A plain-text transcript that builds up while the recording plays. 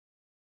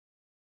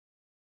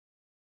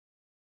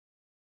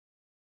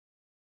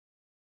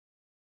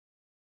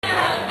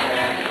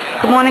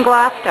Good morning,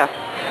 Gloucester.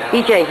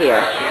 EJ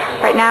here.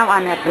 Right now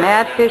I'm at the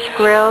Madfish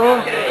Grill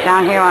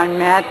down here on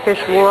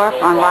Madfish Wharf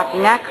on Rocky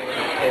Neck.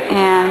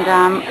 And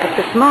at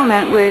this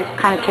moment we're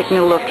kind of taking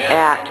a look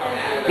at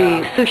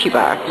the sushi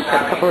bar. We've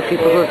got a couple of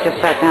people who have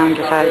just sat down and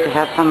decided to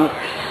have some of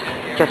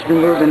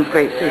Justin Rubin's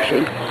great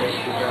sushi.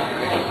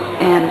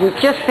 And we've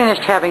just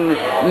finished having this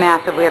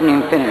massive, we haven't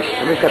even finished,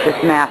 we've got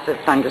this massive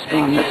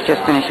thunderstorm that's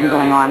just finishing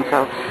going on,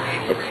 so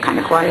it's kind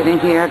of quiet in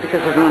here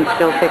because everyone's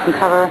still taking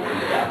cover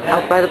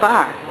out by the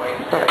bar.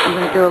 But I'm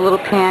going to do a little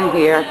pan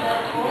here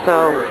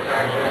so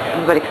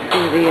everybody can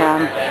see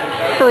the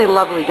really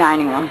lovely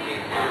dining room.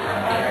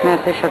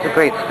 Madfish has a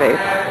great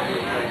space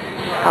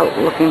out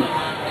looking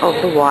over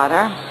the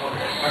water.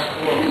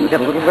 And we've got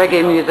a little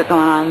reggae music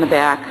going on in the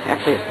back.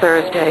 Actually, it's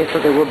Thursday, so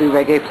there will be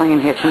reggae playing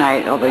here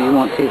tonight, although you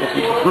won't see this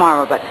until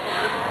tomorrow, but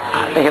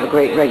they have a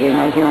great reggae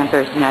night here on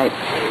Thursday night.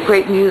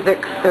 Great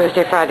music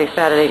Thursday, Friday,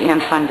 Saturday,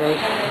 and Sunday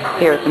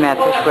here at the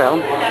Madfish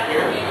Grill.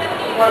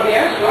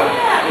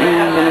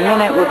 And in a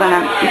minute,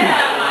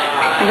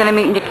 I'm gonna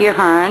meet Nikki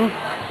Ahern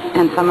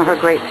and some of her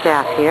great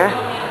staff here.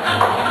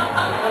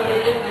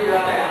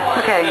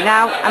 Okay,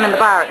 now I'm in the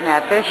bar at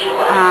Madfish.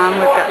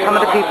 We've got some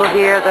of the people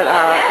here that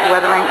are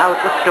weathering out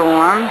the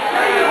storm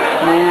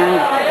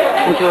and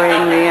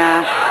enjoying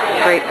the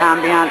great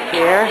ambiance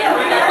here.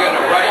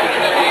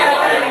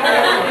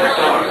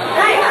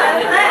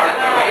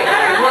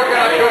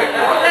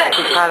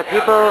 There's a lot of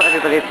people,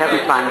 everybody's having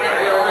fun.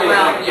 In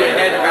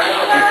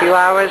a few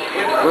hours,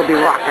 we'll be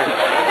rocking.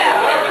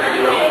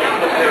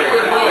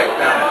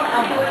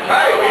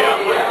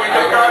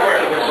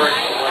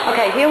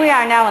 Okay, here we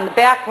are now in the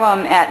back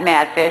room at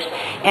Madfish,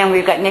 and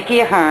we've got Nikki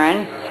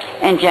Ahern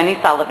and Jenny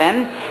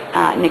Sullivan.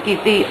 Nikki's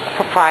the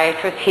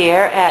proprietress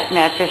here at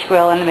Madfish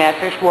Grill and the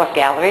Madfish Wharf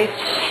Gallery,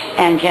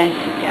 and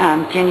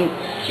Jeannie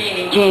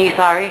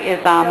is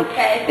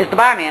the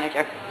bar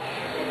manager.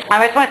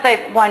 I just want to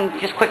say one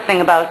just quick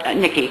thing about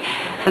Nikki.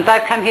 Since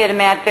I've come here to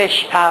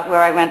Madfish,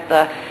 where I rent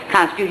the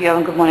Con Studio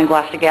and Good Morning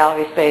Gloucester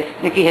Gallery space,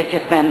 Nikki has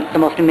just been the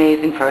most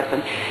amazing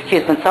person. She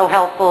has been so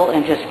helpful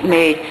and just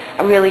made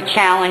a really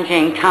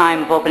challenging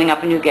time of opening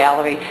up a new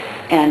gallery,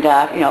 and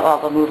all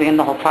the moving and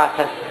the whole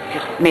process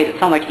just made it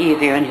so much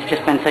easier, and it's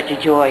just been such a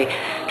joy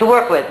to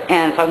work with.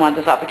 And so I want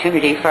this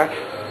opportunity for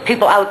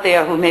people out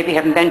there who maybe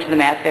haven't been to the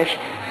Madfish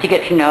to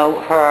get to know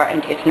her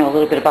and to get to know a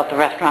little bit about the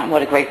restaurant and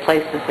what a great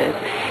place this is.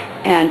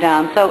 And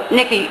so,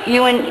 Nikki,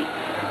 you've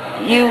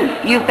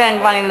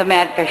been running the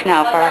Madfish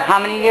now for how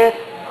many years?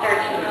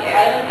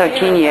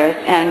 13 years.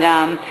 And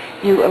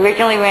you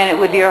originally ran it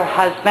with your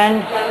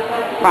husband,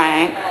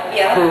 Frank,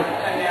 who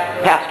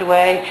passed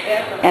away,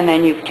 and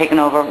then you've taken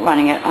over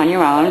running it on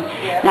your own.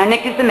 Now,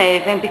 Nikki's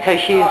amazing because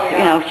she's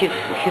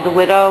a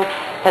widow,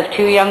 has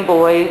 2 young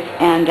boys,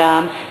 and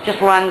just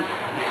runs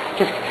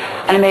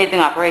an amazing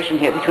operation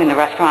here between the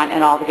restaurant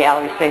and all the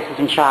gallery spaces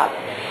and shops.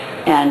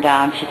 And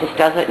she just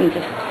does it and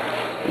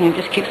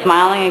just keeps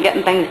smiling and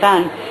getting things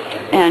done.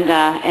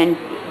 And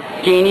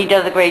Jeannie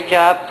does a great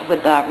job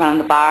with running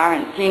the bar.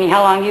 And Jeannie,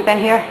 how long have you been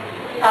here?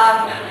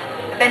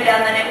 I've been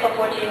down the neck for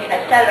 14 years.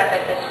 I started up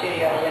at the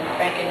studio when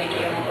Frank and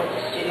Nikki owned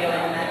the studio in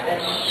the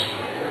Madfish.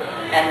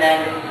 And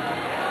then,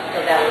 so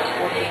that was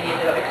 14 years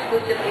ago,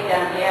 exclusively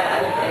down here,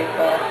 I would say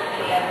for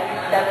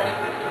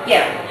 7.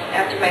 Yeah,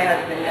 after my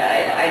husband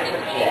died, I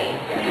took Jeannie.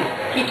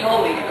 He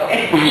told me to go.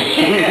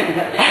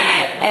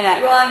 And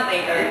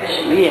wrongly.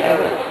 Yeah.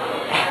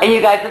 And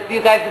you guys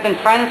have been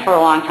friends for a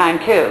long time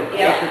too.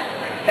 Yeah.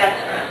 Best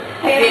friends.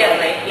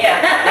 Really? Yeah.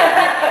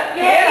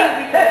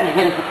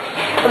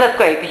 Well, that's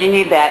great because you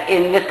need that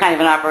in this kind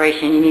of an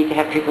operation. You need to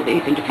have people that you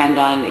can depend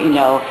on,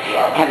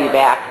 have you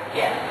back.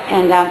 Yeah.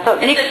 And so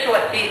it's a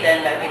short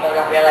season, but people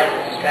don't realize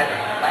the stress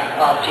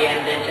all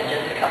jammed into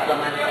just a couple of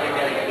months.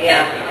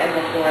 And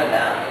before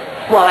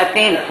that. Well, I've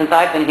seen it since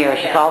I've been here.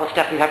 It's just all the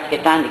stuff you have to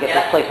get done to get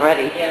this place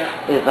ready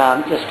is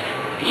just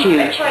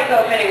huge. It's like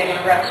opening a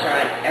new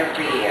restaurant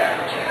every year,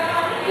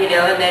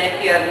 and then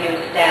if you have new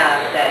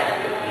staff, that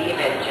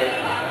even just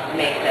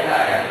makes it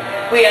harder.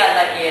 We are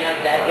lucky enough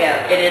that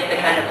it is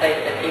the kind of place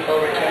that people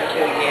return to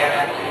year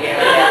after year.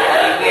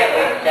 We have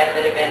staff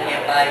that have been here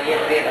 5 years.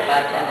 We have a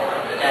bartender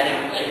that's studying,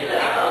 and she's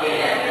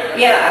 16.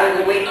 Yeah, I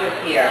was a waitress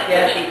here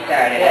when she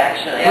started,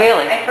 actually.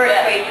 Really? My first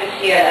waitress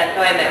here, that's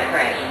how I met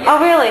Frank. Oh,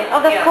 really?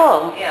 Oh, that's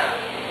cool. Yeah.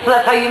 So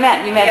that's how you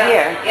met? You met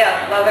here?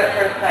 Yeah, love at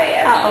first sight,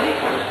 actually.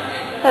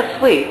 Oh, that's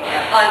sweet.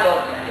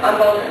 Yeah. On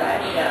both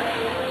sides,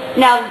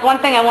 Now, one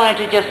thing I wanted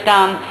to just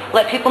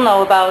let people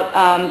know about,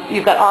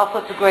 you've got all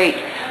sorts of great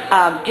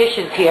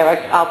dishes here.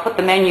 I'll put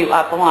the menu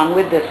up along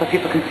with this so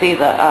people can see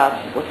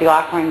what the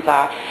offerings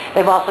are.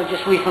 They've also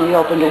just recently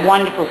opened a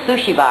wonderful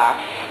sushi bar,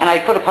 and I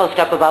put a post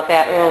up about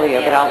that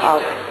earlier, but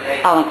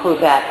I'll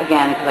include that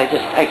again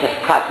because I just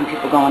caught some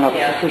people going over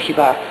to the sushi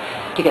bar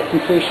to get some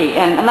sushi.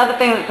 And another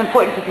thing that's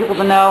important for people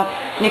to know,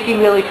 Nikki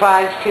really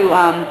tries to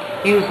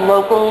use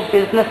local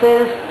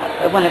businesses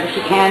whenever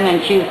she can,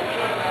 and she's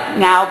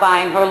now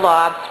buying her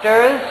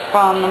lobsters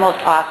from the most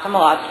awesome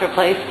lobster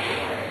place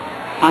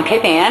on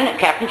Cape Ann,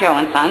 Captain Joe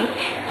and Sons,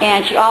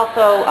 and she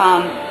also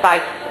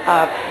buys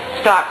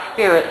stock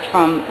spirits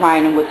from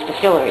Ryan and Woods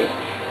Distilleries,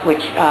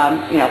 which,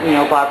 you know, we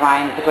know Bob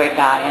Ryan is a great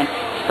guy, and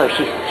so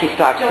she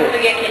stocks Don't spirits.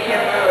 forget Cape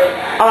Ann Brewery.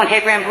 Oh, and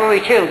Cape Ann Brewery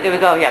too. There we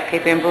go. Yeah,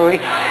 Cape Ann Brewery.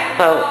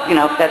 So, you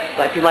know, that's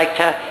if you like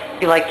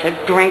to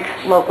drink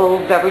local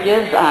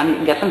beverages, you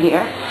can get them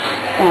here.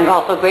 And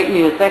also great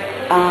music.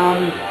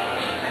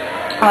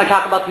 I want to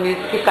talk about the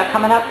music you've got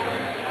coming up.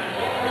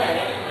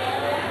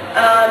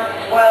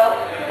 Well,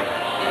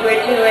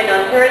 we're doing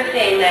on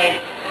Thursday night,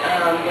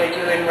 we're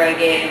doing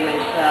reggae with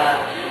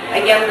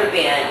a younger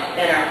band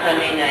than our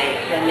Sunday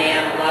nights, and they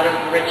have a lot of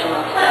original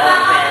stuff,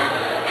 and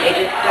they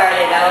just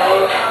started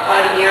out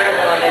about a year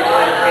ago, and they're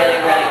doing really,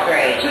 really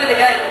great. Two of the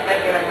guys have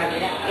been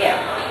doing yeah.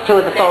 Two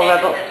of the Soul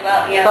Rebel,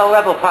 well, yeah. Soul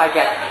Rebel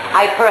Project.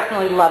 I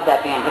personally love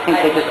that band. I think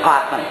they're just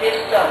awesome.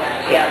 They're so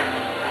nice, yeah.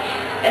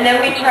 And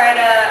then we try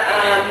to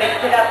mix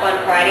it up on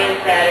Friday and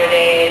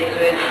Saturdays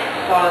with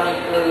songs,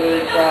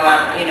 blues,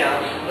 rock, you know,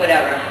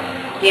 whatever,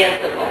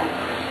 danceable.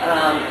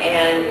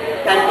 And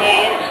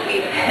Sundays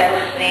we've had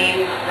the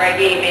same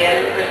reggae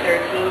band for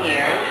 13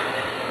 years.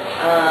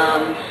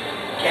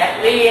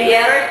 Jack Lee in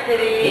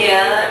University.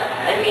 Yeah,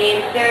 I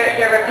mean they're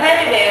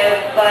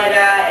repetitive, but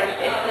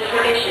it's the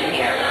tradition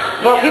here.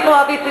 Well, people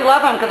obviously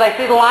love them because I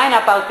see the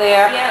lineup out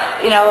there.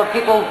 Yeah. You know, of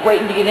people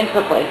waiting to get into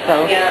the place,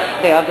 so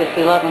they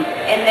obviously love them.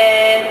 And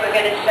then we're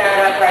going to start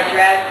off our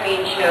drag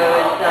queen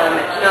shows.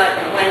 It's not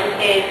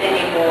Wednesdays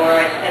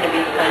anymore. It's going to be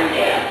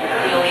Sundays.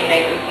 It's the only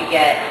night we could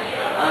get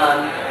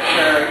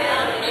for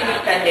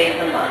 2 Sundays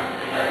a month.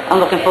 I'm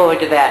looking forward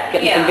to that.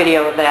 Getting some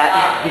video of that.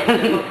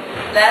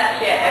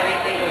 Last year, every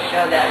single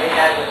show that we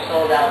had was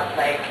sold out,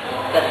 like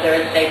the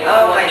Thursday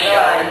before the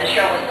show, and the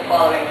show was the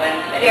following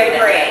Wednesday. They're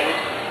great.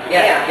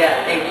 Yeah,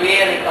 they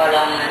really caught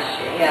on this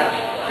year. Yeah,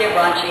 they're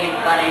raunchy and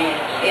funny.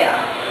 Yeah.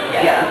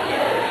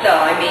 So,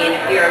 I mean,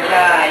 if you're a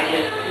guy,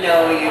 just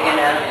know you're going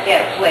to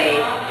get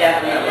played,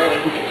 definitely.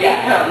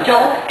 Yeah.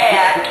 Don't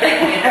act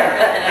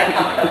nervous and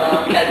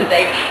uncomfortable, because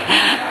they,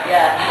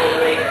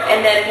 totally.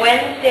 And then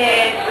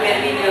Wednesdays, we're going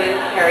to be doing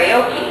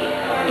karaoke.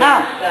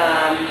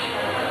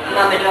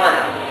 Mama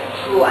Donna,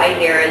 who I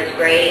hear is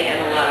great and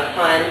a lot of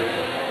fun.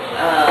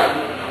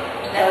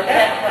 So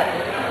that's fun.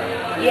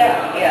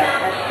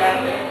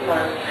 That's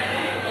fun.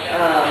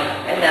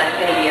 And that's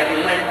going to be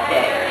every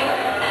Wednesday.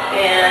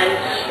 And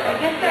I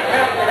guess that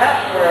wraps it up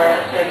for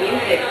the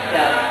music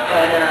stuff.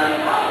 But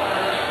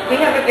we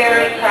have a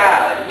very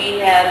crowd.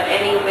 We have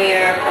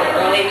anywhere from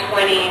early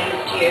 20s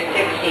to your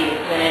 60s,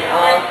 and it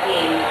all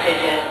seems to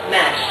just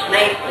mesh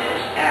nicely,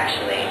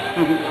 actually.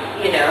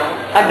 You know.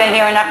 I've been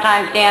here enough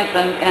times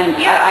dancing, and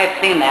I've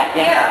seen that.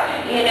 Yeah,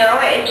 you know,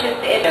 it's just,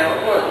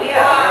 we're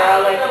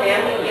all like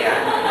family here.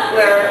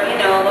 Where, you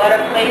know, a lot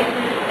of places,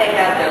 they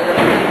have their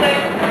little music,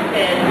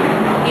 and,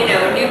 you know,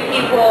 new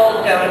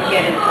people don't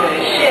get into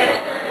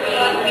shifts.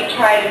 We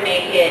try to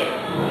make it,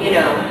 you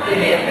know,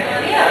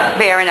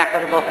 fair and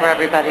equitable for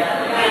everybody.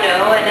 You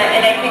know, and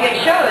I think it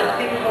shows,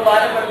 because a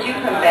lot of them do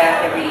come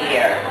back every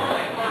year,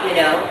 you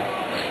know.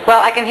 Well,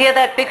 I can hear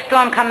that big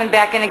storm coming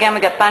back in again.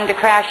 We got thunder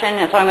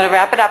crashing, and so I'm going to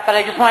wrap it up. But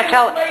I just want to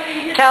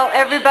tell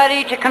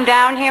everybody to come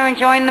down here and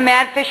join the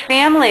Madfish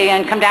family,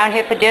 and come down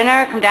here for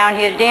dinner, come down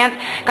here to dance,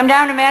 come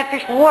down to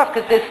Madfish Wharf,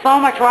 because there's so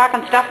much rock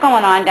and stuff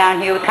going on down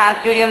here with Con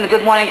Studio and the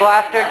Good Morning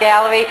Gloucester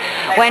Gallery.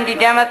 Wendy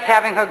Demuth's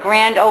having her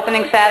grand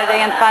opening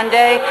Saturday and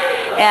Sunday.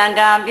 And,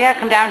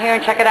 come down here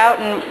and check it out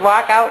and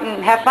rock out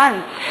and have fun.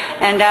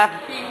 And,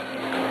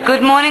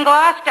 good morning,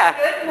 Gloucester.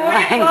 Good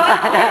morning,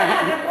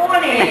 Gloucester. Good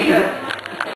morning.